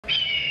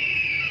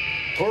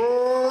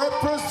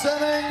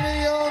representing the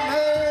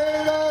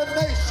Unchained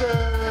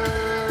Nation.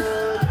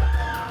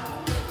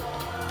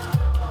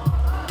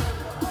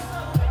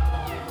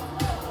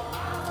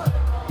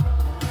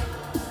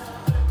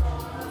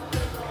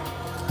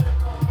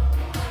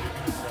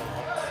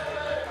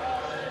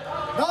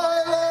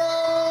 Nyla.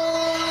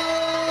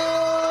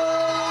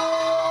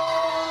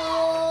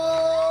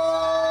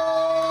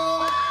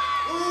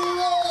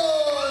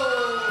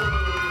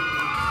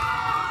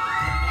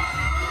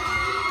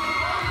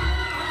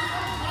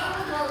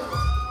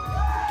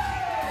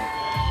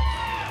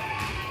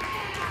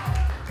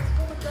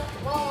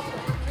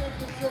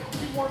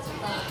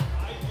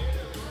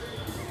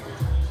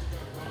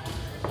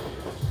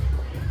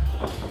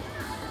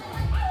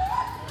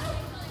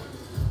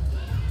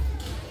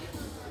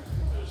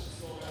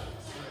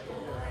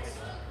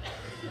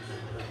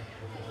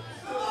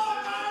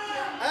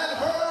 And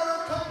her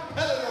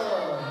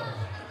competitor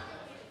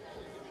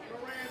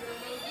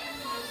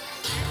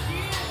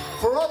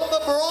from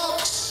the Bronx,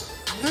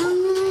 New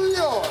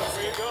York.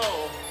 Here we go.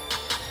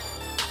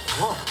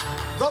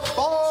 The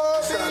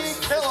Barbie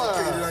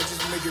Killer.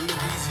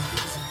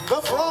 The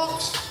Bronx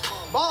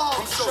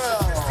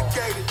Bombshell.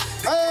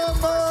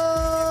 Amber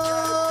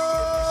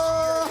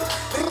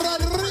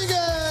Rodriguez.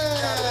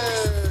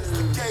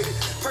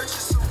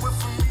 Purchase a whip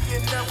for me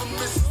and never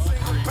miss a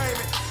single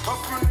payment. I'm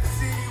from the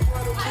city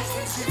where the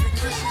Muslims even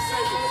Christians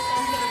say it.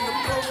 Even the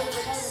blow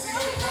they can see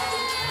it.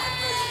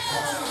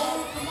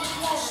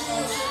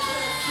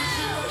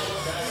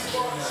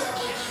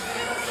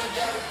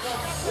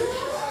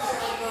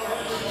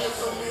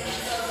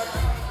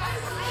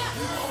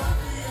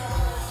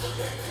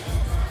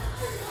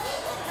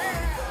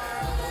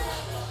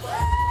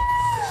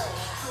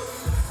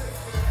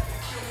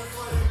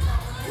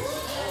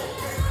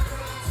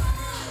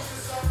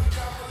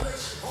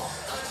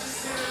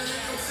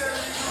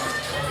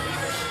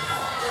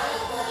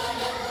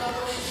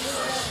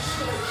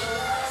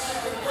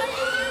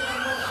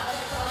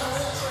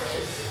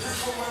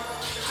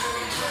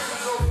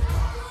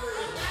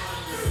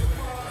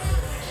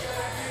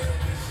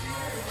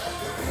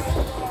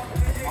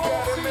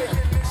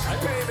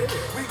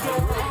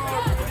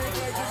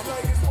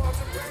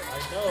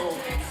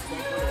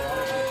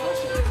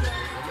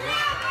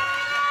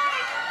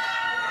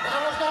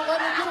 Nyla's not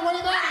letting her get away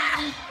that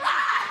easy.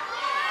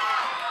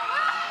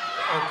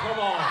 Oh, come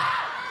on.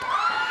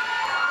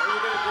 Are you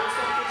going to do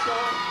something,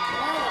 Sean?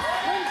 Nyla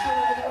swings her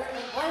over the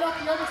ring, right off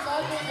the other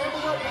side. Goes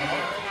Amber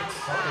Rodriguez.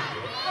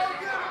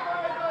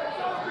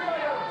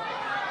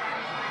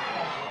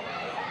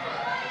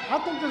 I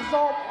think this is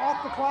all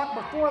off the clock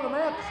before the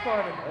match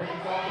started.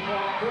 It's off the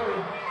clock, too.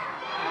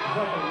 It's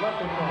like a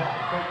weapon ball.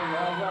 Take the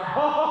eyes out.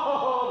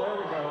 Oh, there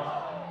we go.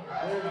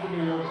 There's the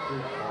New York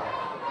Street Ball.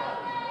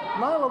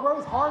 Nyla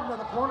rose hard into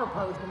the corner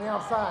post on the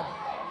outside,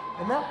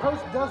 and that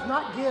post does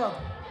not give.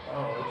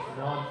 Oh, it's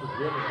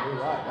non-forgiving. You're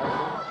right.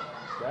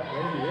 That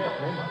may be it.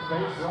 Maybe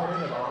face right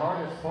into the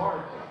hardest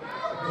part.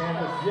 The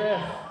canvas,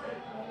 yes.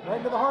 Right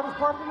into the hardest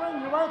part of the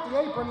ring. You're right, the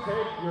apron.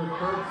 Take your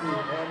curtsy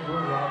and Andrew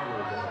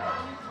Rodriguez.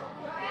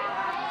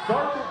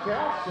 Start your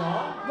count,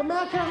 Sean. The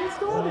match hasn't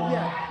started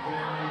yet.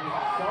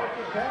 Start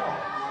your count.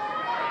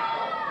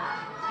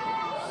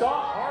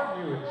 Stop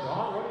arguing,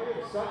 Sean. What do you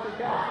think? Start your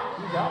count.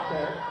 She's out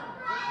there.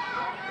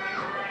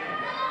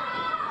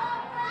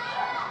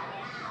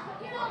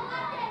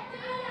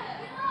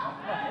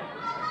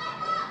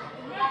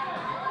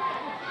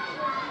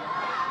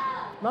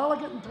 Nyla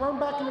getting thrown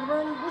back in the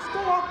ring. We're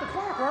still off the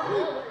clock, aren't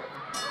we?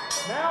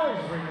 Now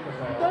he's ringing the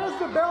bell. There's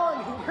the bell,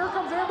 and here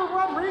comes Amber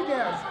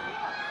Rodriguez.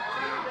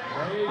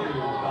 They do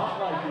not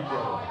like each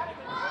other.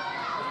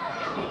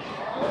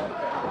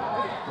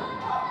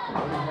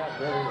 Maybe not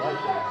very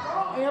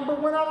likely. Amber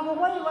went out of her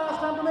way last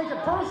time to make it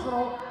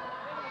personal.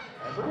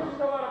 Amber didn't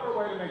go out of her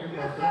way to make it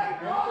personal.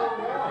 Amber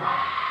won.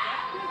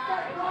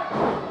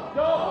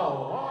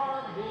 Double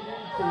arm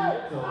DDT.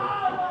 It's over.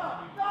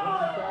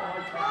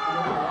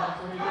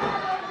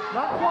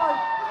 Not quite.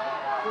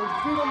 There was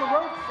feet on the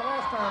ropes the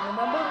last time,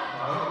 remember?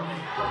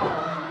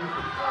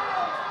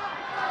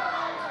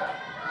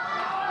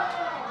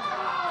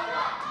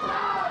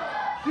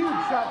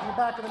 Huge shot to the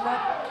back of the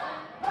neck.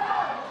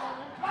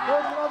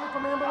 There's another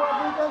from Amber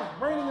Rodriguez,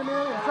 reining him in,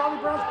 and Charlie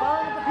Brown's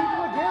firing at the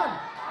people again.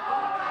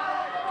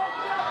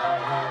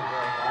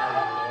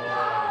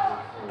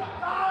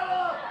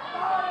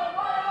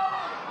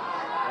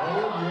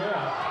 Oh,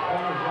 yeah.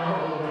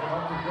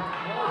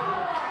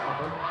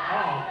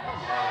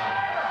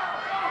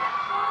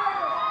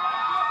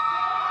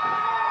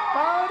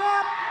 Fired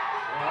up!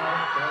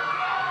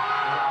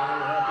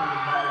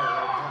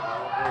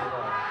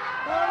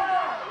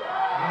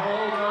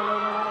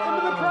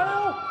 Into the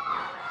trail!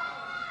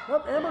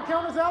 Nope, Amber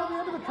counters out at the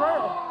end of the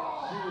trail.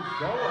 She was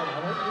going. I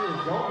think she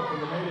was going for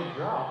the maiden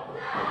drop.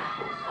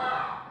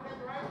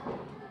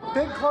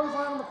 Big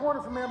clothesline in the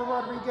corner from Amber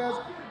Rodriguez.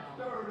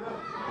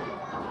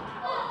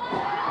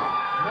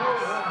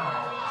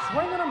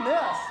 Swing and a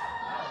miss.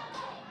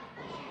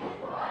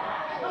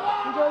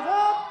 He goes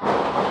up.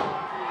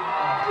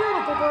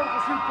 Beautiful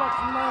vertical suplex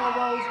from Nyla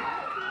Rose.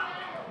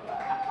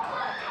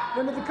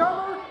 Into the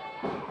cover.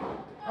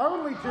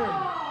 Only 2.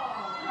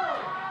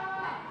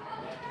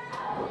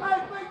 Hey,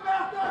 big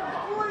mouth up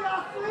before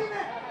y'all seen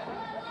it.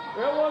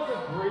 There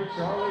wasn't 3,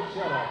 Charlie.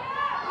 Shut up.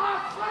 I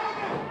seen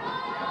it.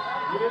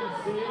 You didn't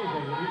see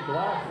anything. You need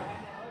glasses.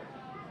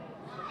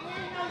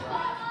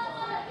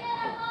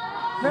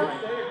 Now,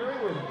 They agree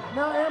with me.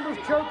 now Amber's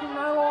choking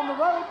Nyla on the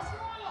ropes.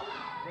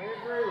 They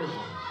agree with me.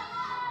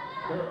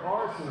 There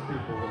are some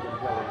people who can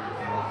tell you this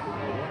must be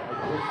real.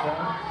 Like this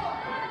time,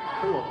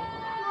 2 of them.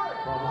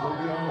 Probably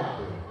the only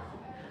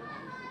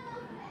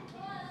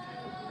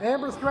 2.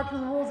 Amber's stretching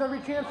the rules every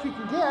chance she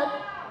can get.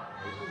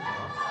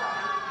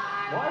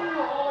 Why are you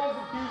always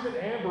accusing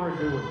Amber of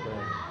doing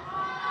things?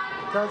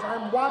 Because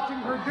I'm watching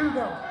her do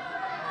them.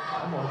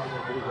 I'm watching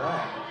her do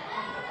that.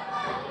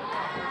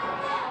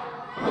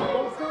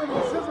 Goes through into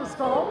the scissor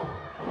stomp.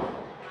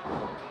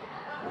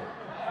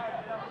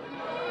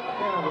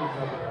 Can't lose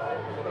nothing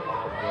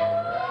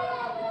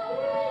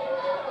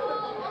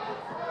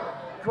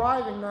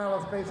Driving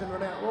Nyla's face into the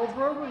net. Rolls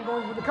her over and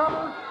going for the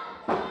cover.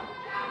 You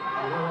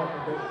know what I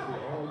think this is the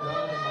only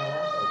time in my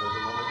life I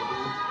really wanted to be?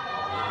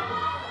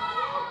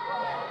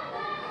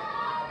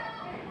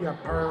 Yeah,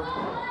 perv.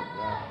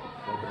 Yeah,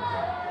 look at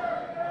that.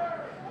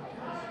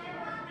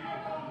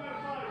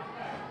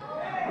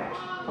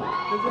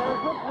 Is there a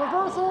quick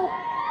reversal?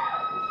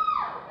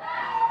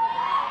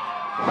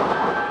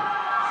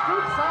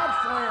 Scoop side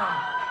slam.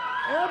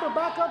 Amber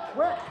back up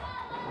quick.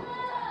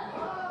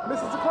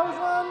 Misses the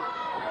clothesline.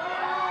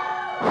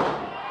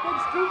 Big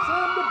scoop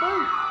slam to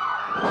boot.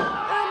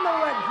 And the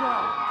leg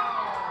drop.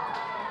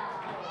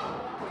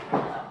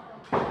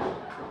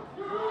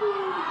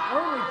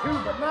 Only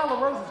 2, but Nyla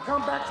Rose has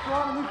come back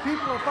strong and these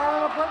people are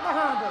firing up right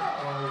behind her.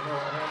 Oh, you know,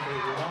 Amber,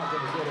 you're not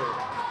going to get her.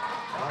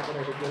 Not going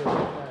to get her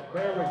with that.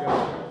 There we go.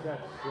 There's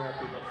that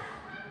scrappiness.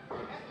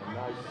 A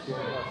nice chin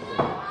hustle.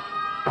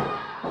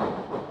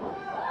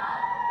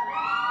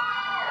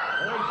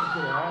 I think she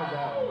should have had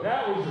that one.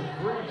 That was a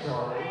 3,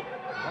 Charlie.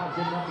 Not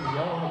good enough to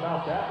yelling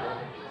about that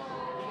one.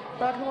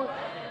 Back in the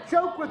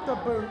choke with the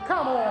boot.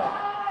 Come on.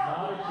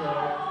 Not a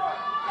joke.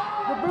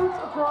 The boot's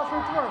across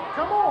her throat.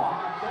 Come on.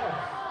 Yes.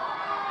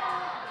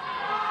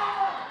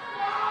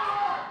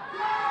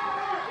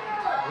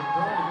 We're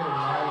trying to get a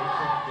Nyla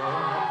chant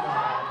going. That's not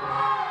happening.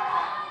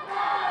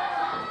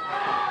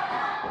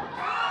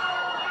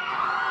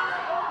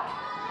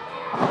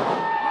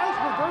 Nice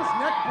reverse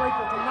neck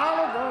breaker to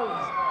Nyla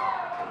Rose.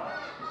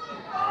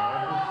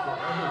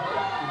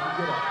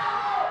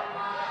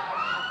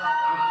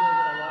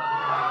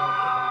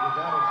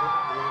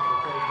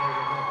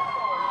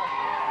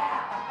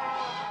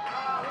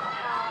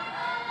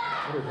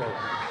 What is that?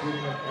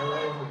 Shooting an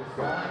arrow into the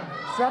sky?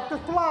 Set the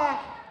fly.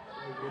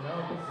 You know,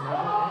 this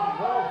never ends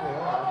well for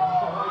her. I don't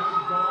know why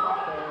she's going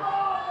up there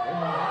in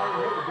the high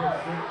rate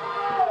district.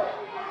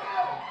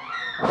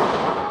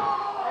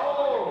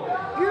 Oh!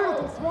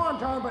 Beautiful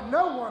swanton, but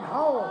no one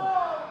home.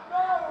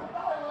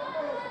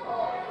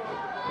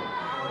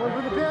 Going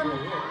for the pin.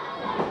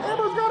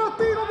 Amber's got her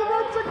feet on the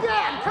ropes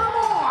again. Come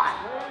on.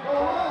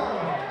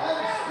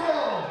 And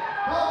still,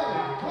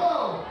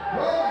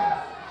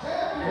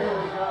 Here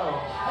we go.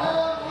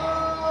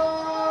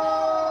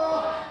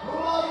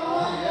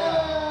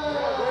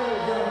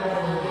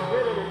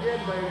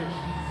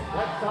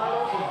 That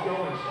title is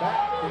going back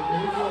to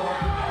New York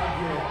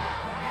again.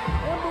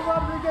 Amber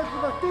Rodriguez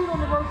with her feet on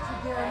the ropes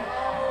again.